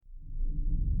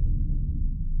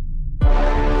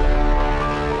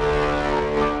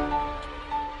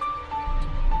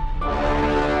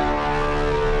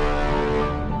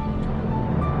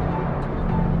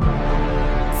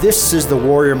This is the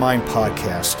Warrior Mind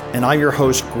Podcast, and I'm your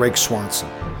host, Greg Swanson,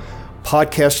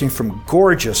 podcasting from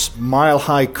gorgeous Mile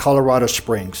High, Colorado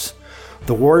Springs.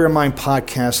 The Warrior Mind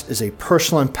Podcast is a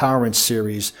personal empowerment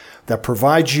series that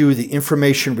provides you the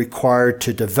information required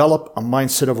to develop a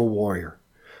mindset of a warrior,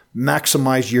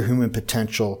 maximize your human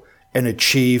potential, and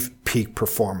achieve peak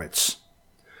performance.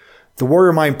 The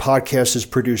Warrior Mind Podcast is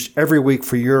produced every week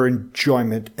for your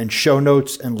enjoyment, and show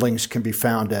notes and links can be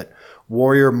found at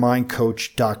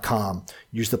warriormindcoach.com.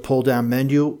 Use the pull-down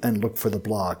menu and look for the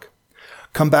blog.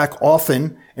 Come back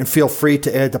often and feel free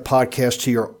to add the podcast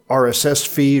to your RSS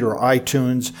feed or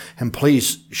iTunes, and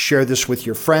please share this with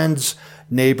your friends,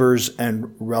 neighbors,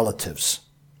 and relatives.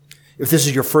 If this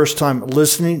is your first time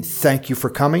listening, thank you for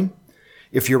coming.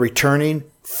 If you're returning,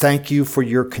 thank you for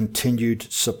your continued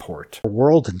support. The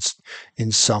world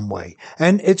in some way.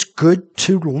 And it's good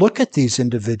to look at these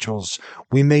individuals.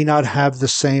 We may not have the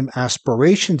same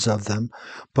aspirations of them,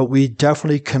 but we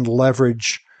definitely can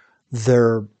leverage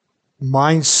their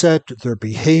mindset, their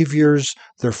behaviors,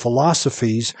 their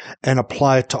philosophies, and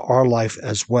apply it to our life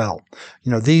as well.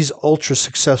 You know, these ultra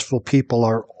successful people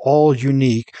are all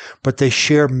unique, but they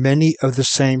share many of the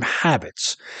same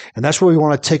habits. And that's what we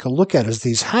want to take a look at, is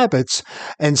these habits,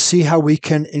 and see how we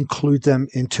can include them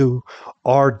into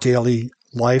our daily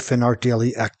life and our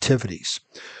daily activities.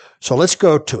 So let's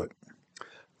go to it.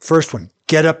 First one,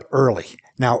 get up early.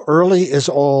 Now, early is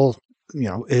all,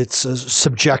 it's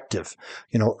subjective.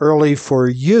 Early for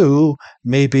you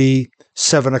may be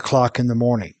 7 o'clock in the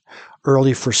morning.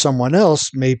 Early for someone else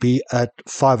may be at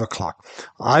 5 o'clock.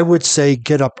 I would say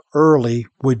get up early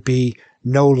would be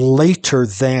no later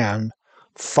than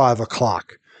 5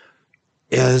 o'clock.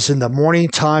 As in the morning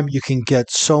time, you can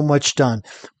get so much done.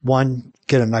 One,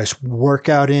 get a nice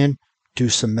workout in, do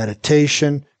some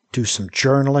meditation, do some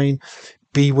journaling,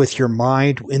 be with your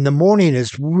mind. In the morning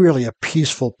is really a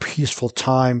peaceful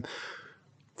time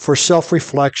for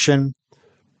self-reflection,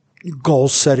 goal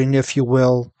setting, if you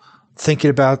will, thinking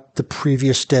about the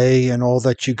previous day and all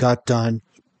that you got done.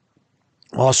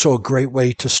 Also a great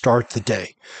way to start the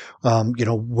day,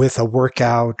 with a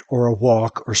workout or a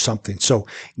walk or something. So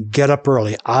get up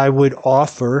early. I would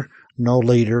offer no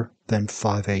later than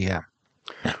 5 a.m.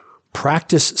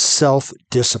 Practice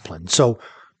self-discipline. So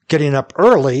getting up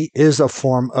early is a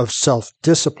form of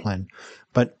self-discipline,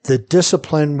 but the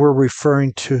discipline we're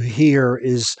referring to here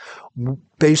is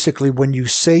basically when you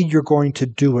say you're going to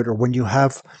do it, or when you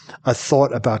have a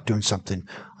thought about doing something.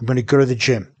 I'm going to go to the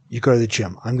gym. You go to the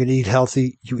gym. I'm going to eat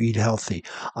healthy. You eat healthy.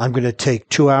 I'm going to take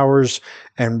 2 hours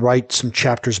and write some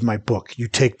chapters in my book. You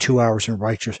take 2 hours and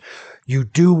write yours. You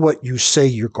do what you say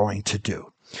you're going to do.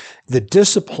 The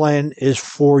discipline is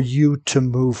for you to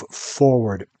move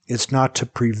forward. It's not to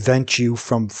prevent you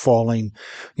from falling.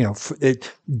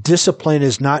 Discipline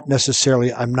is not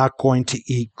necessarily, I'm not going to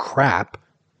eat crap.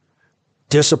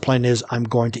 Discipline is, I'm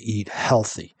going to eat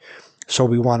healthy. So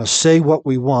we want to say what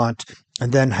we want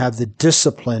and then have the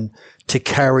discipline to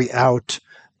carry out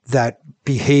that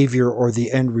behavior or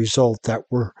the end result that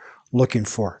we're looking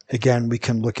for. Again, we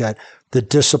can look at the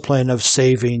discipline of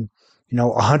saving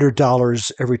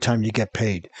 $100 every time you get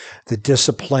paid. The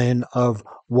discipline of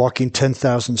walking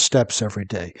 10,000 steps every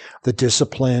day. The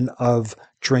discipline of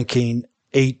drinking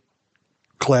 8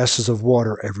 glasses of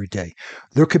water every day.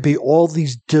 There could be all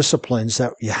these disciplines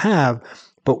that you have,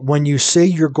 but when you say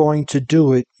you're going to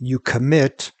do it, you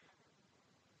commit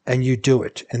and you do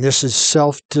it. And this is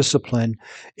self-discipline,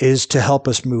 is to help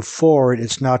us move forward.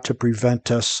 It's not to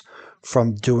prevent us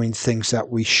from doing things that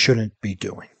we shouldn't be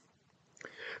doing.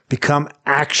 Become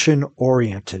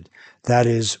action-oriented. That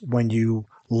is, when you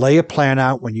lay a plan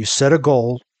out, when you set a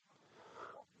goal,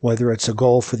 whether it's a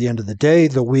goal for the end of the day,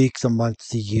 the week, the month,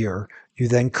 the year, you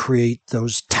then create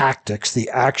those tactics, the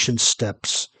action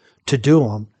steps to do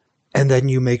them, and then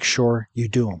you make sure you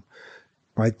do them.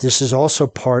 Right? This is also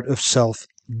part of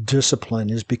self-discipline,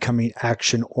 is becoming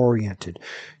action-oriented.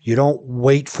 You don't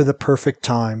wait for the perfect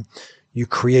time. You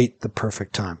create the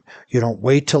perfect time. You don't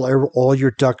wait till all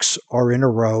your ducks are in a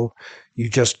row. You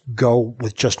just go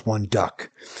with just one duck.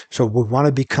 So we want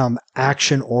to become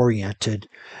action-oriented,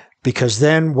 because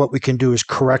then what we can do is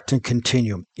correct and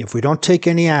continue. If we don't take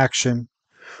any action,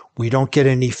 we don't get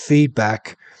any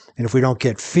feedback. And if we don't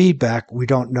get feedback, we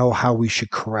don't know how we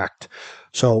should correct.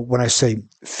 So when I say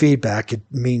feedback, it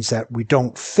means that we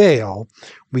don't fail.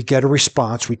 We get a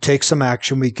response. We take some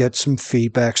action. We get some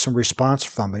feedback, some response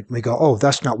from it. We go, oh,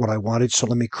 that's not what I wanted, so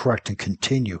let me correct and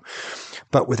continue.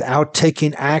 But without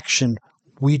taking action,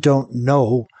 we don't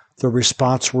know the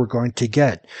response we're going to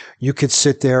get. You could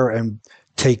sit there and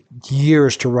take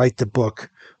years to write the book,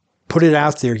 Put it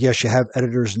out there. Yes, you have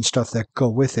editors and stuff that go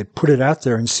with it. Put it out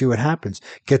there and see what happens.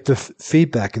 Get the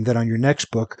feedback, and then on your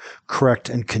next book, correct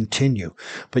and continue.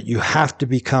 But you have to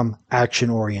become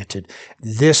action-oriented.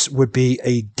 This would be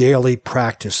a daily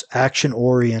practice,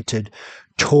 action-oriented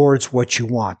towards what you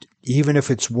want. Even if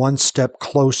it's one step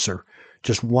closer,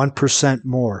 just 1%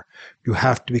 more, you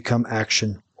have to become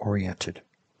action-oriented.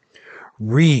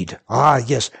 Read.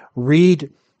 Yes.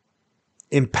 Read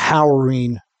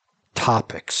empowering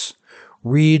topics.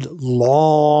 Read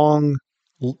long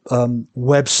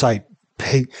website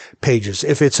pages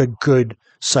if it's a good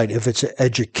site, if it's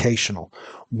educational.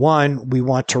 One, we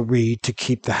want to read to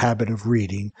keep the habit of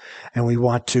reading, and we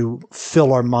want to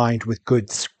fill our mind with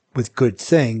good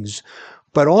things.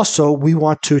 But also, we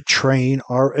want to train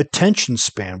our attention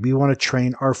span. We want to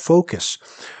train our focus.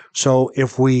 So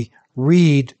if we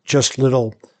read just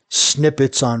little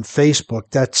snippets on Facebook,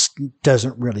 that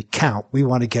doesn't really count. We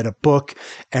want to get a book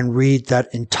and read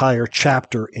that entire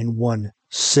chapter in one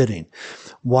sitting.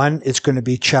 One, it's going to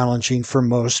be challenging for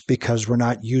most because we're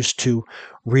not used to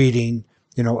reading,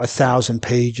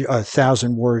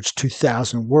 1,000 words,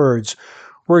 2,000 words.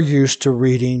 We're used to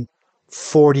reading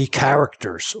 40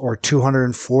 characters or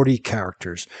 240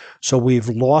 characters. So we've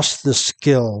lost the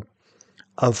skill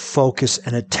of focus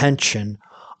and attention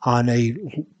on a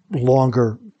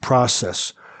longer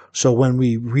process. So when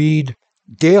we read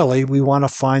daily, we want to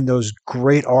find those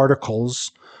great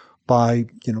articles by,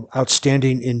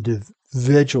 outstanding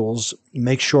individuals,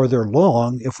 make sure they're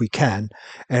long if we can,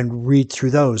 and read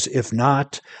through those. If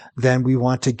not, then we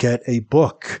want to get a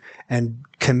book and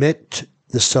commit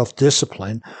the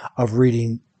self-discipline of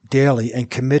reading daily and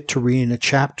commit to reading a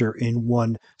chapter in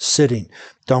one sitting.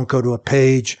 Don't go to a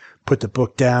page, put the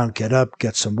book down, get up,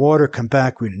 get some water, come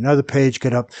back, read another page,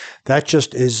 get up. That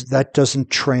doesn't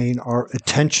train our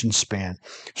attention span.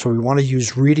 So we want to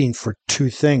use reading for two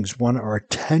things. One, our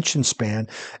attention span,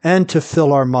 and to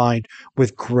fill our mind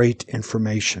with great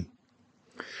information.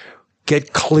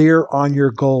 Get clear on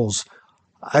your goals.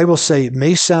 I will say it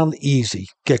may sound easy,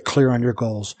 get clear on your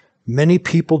goals. Many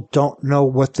people don't know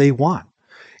what they want.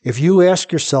 If you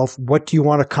ask yourself, what do you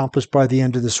want to accomplish by the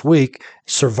end of this week?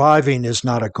 Surviving is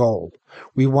not a goal.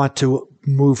 We want to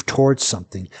move towards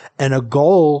something. And a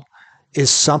goal is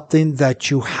something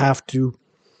that you have to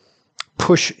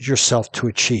push yourself to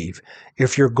achieve.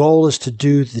 If your goal is to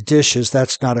do the dishes,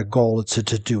 that's not a goal. It's a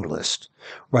to-do list,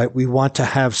 right? We want to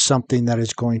have something that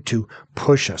is going to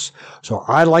push us. So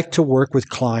I like to work with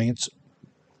clients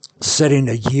setting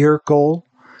a year goal,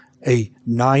 a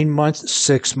 9-month,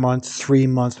 6-month,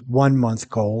 3-month, 1-month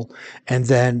goal, and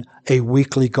then a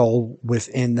weekly goal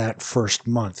within that first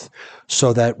month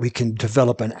so that we can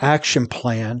develop an action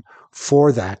plan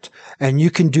for that. And you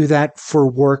can do that for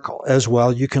work as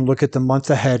well. You can look at the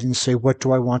month ahead and say, what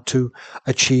do I want to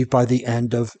achieve by the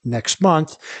end of next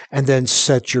month? And then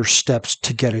set your steps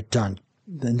to get it done.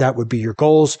 And that would be your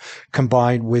goals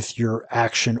combined with your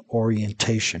action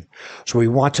orientation. So we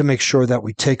want to make sure that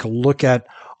we take a look at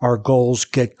our goals,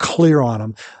 get clear on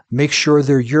them, make sure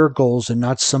they're your goals and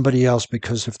not somebody else,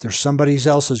 because if they're somebody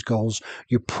else's goals,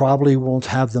 you probably won't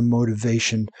have the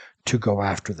motivation to go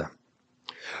after them.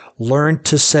 Learn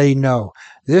to say no.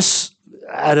 This,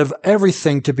 out of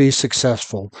everything to be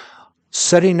successful,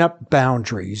 setting up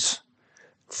boundaries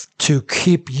to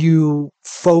keep you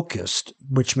focused,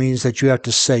 which means that you have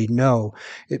to say no,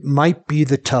 it might be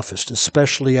the toughest,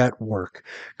 especially at work,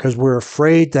 because we're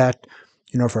afraid that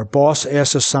if our boss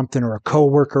asks us something or a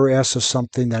coworker asks us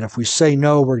something, that if we say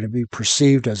no, we're going to be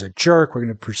perceived as a jerk. We're going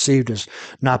to be perceived as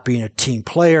not being a team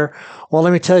player. Well,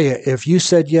 let me tell you, if you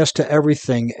said yes to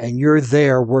everything and you're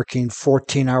there working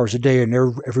 14 hours a day and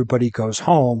everybody goes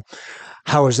home,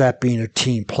 how is that being a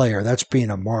team player? That's being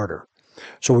a martyr.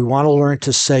 So we want to learn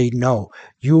to say no.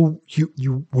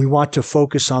 We want to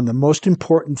focus on the most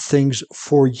important things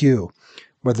for you,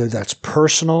 whether that's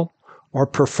personal or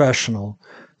professional.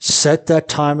 Set that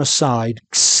time aside,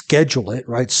 schedule it,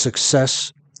 right?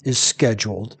 Success is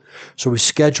scheduled. So we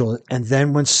schedule it. And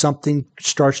then when something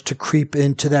starts to creep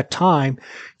into that time,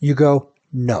 you go,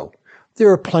 no. There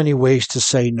are plenty of ways to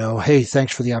say no. Hey,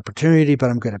 thanks for the opportunity,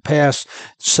 but I'm going to pass.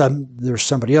 There's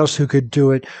somebody else who could do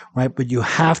it, right? But you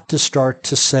have to start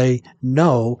to say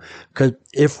no, because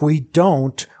if we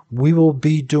don't, we will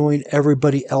be doing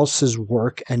everybody else's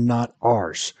work and not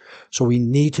ours. So we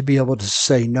need to be able to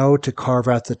say no, to carve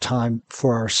out the time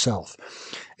for ourselves.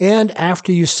 And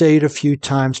after you say it a few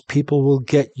times, people will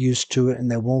get used to it and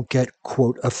they won't get,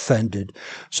 quote, offended.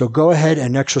 So go ahead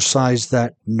and exercise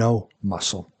that no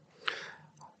muscle.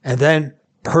 And then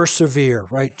persevere,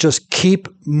 right? Just keep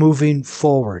moving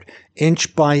forward,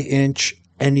 inch by inch,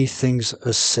 anything's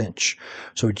a cinch.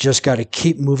 So we just got to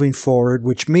keep moving forward,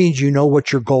 which means you know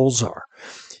what your goals are.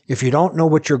 If you don't know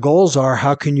what your goals are,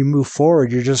 how can you move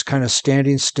forward? You're just kind of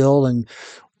standing still and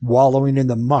wallowing in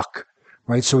the muck,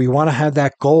 right? So we want to have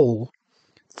that goal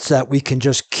so that we can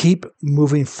just keep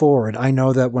moving forward. I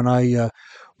know that when I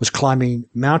was climbing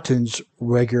mountains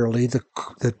regularly, the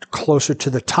closer to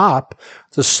the top,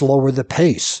 the slower the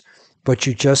pace. But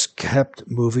you just kept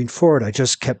moving forward. I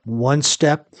just kept one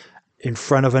step in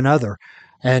front of another.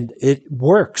 And it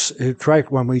works. It's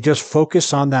right. When we just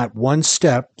focus on that one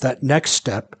step, that next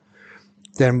step,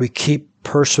 then we keep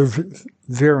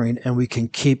persevering and we can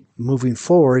keep moving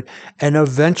forward. And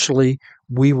eventually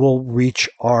we will reach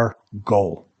our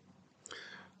goal.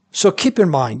 So keep in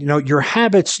mind, your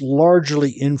habits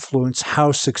largely influence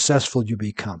how successful you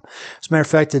become. As a matter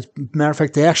of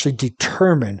fact, they actually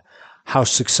determine how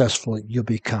successful you'll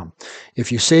become.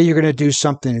 If you say you're going to do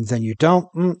something and then you don't,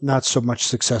 not so much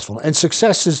successful. And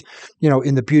success is,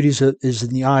 in the beauties is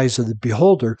in the eyes of the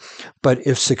beholder. But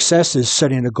if success is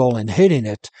setting a goal and hitting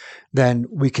it, then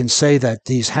we can say that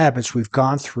these habits we've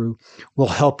gone through will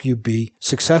help you be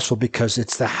successful because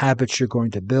it's the habits you're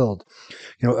going to build.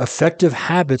 Effective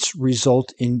habits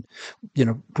result in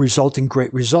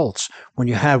great results. When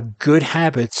you have good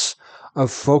habits of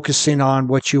focusing on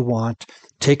what you want,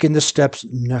 taking the steps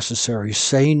necessary,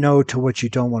 saying no to what you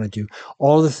don't want to do,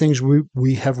 all the things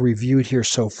we have reviewed here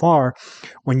so far,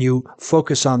 when you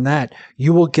focus on that,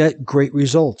 you will get great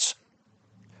results.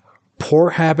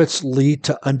 Poor habits lead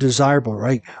to undesirable,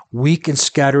 right? Weak and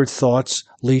scattered thoughts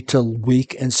lead to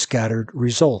weak and scattered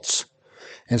results.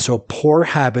 And so poor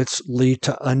habits lead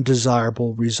to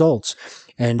undesirable results.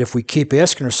 And if we keep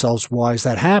asking ourselves, why does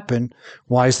that happen?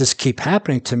 Why does this keep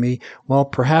happening to me? Well,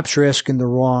 perhaps you're asking the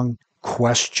wrong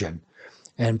question.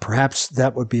 And perhaps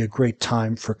that would be a great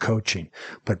time for coaching.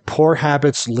 But poor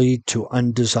habits lead to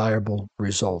undesirable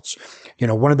results.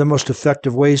 One of the most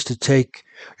effective ways to take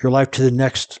your life to the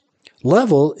next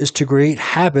level is to create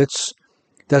habits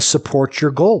that support your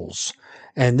goals.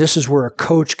 And this is where a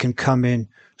coach can come in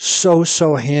so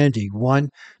handy. One,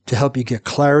 to help you get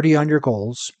clarity on your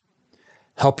goals,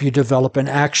 help you develop an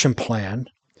action plan,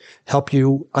 help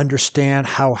you understand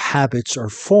how habits are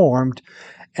formed,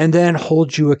 and then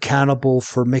hold you accountable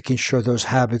for making sure those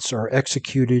habits are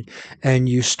executed and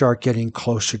you start getting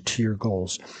closer to your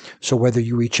goals. So whether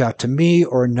you reach out to me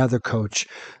or another coach,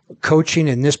 coaching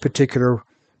in this particular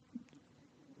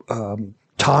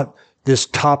this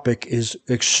topic is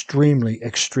extremely,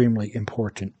 extremely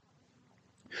important.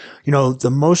 The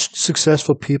most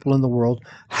successful people in the world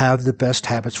have the best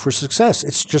habits for success.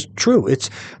 It's just true.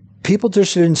 People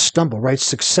just didn't stumble, right?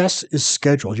 Success is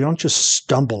scheduled. You don't just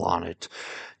stumble on it.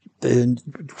 And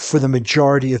for the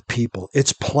majority of people,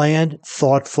 it's planned,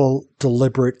 thoughtful,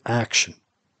 deliberate action.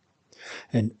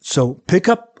 And so pick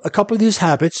up a couple of these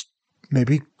habits,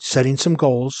 maybe setting some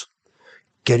goals,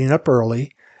 getting up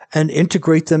early, and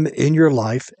integrate them in your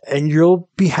life, and you'll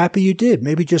be happy you did.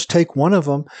 Maybe just take one of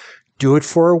them, do it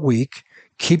for a week,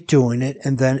 keep doing it,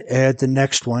 and then add the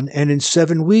next one. And in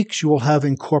 7 weeks, you will have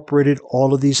incorporated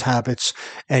all of these habits,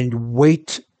 and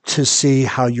wait to see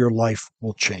how your life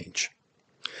will change.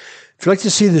 If you'd like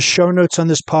to see the show notes on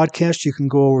this podcast, you can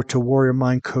go over to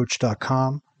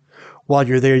warriormindcoach.com. While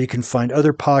you're there, you can find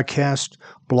other podcasts,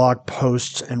 blog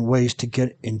posts, and ways to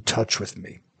get in touch with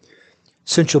me.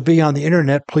 Since you'll be on the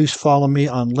internet, please follow me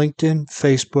on LinkedIn,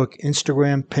 Facebook,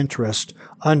 Instagram, Pinterest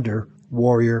under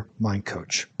Warrior Mind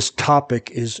Coach. This topic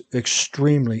is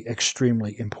extremely,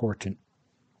 extremely important.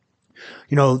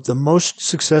 The most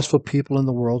successful people in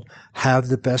the world have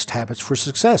the best habits for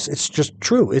success. It's just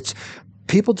true.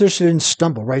 People just didn't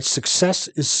stumble, right? Success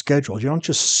is scheduled. You don't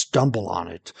just stumble on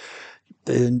it.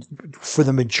 And for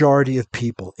the majority of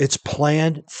people, it's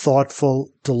planned,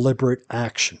 thoughtful, deliberate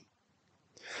action.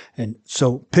 And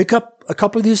so pick up a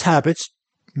couple of these habits,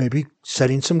 maybe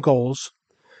setting some goals,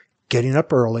 getting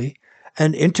up early,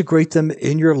 and integrate them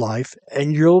in your life,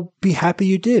 and you'll be happy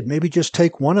you did. Maybe just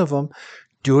take one of them,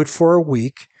 do it for a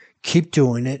week, keep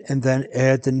doing it, and then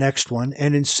add the next one.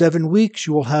 And in 7 weeks,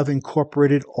 you will have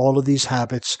incorporated all of these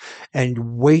habits,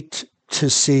 and wait to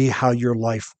see how your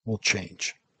life will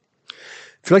change.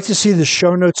 If you'd like to see the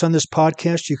show notes on this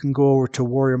podcast, you can go over to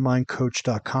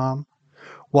warriormindcoach.com.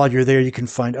 While you're there, you can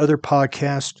find other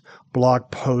podcasts,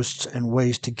 blog posts, and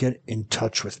ways to get in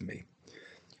touch with me.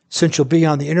 Since you'll be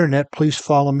on the internet, please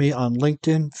follow me on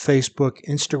LinkedIn, Facebook,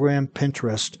 Instagram,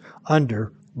 Pinterest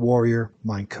under Warrior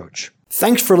Mind Coach.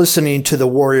 Thanks for listening to the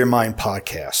Warrior Mind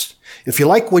Podcast. If you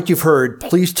like what you've heard,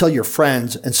 please tell your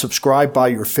friends and subscribe by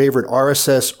your favorite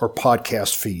RSS or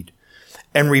podcast feed.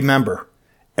 And remember,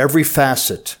 every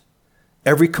facet,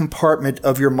 Every compartment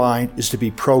of your mind is to be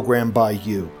programmed by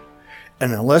you.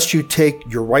 And unless you take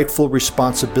your rightful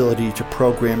responsibility to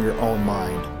program your own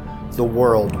mind, the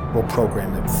world will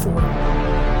program it for you.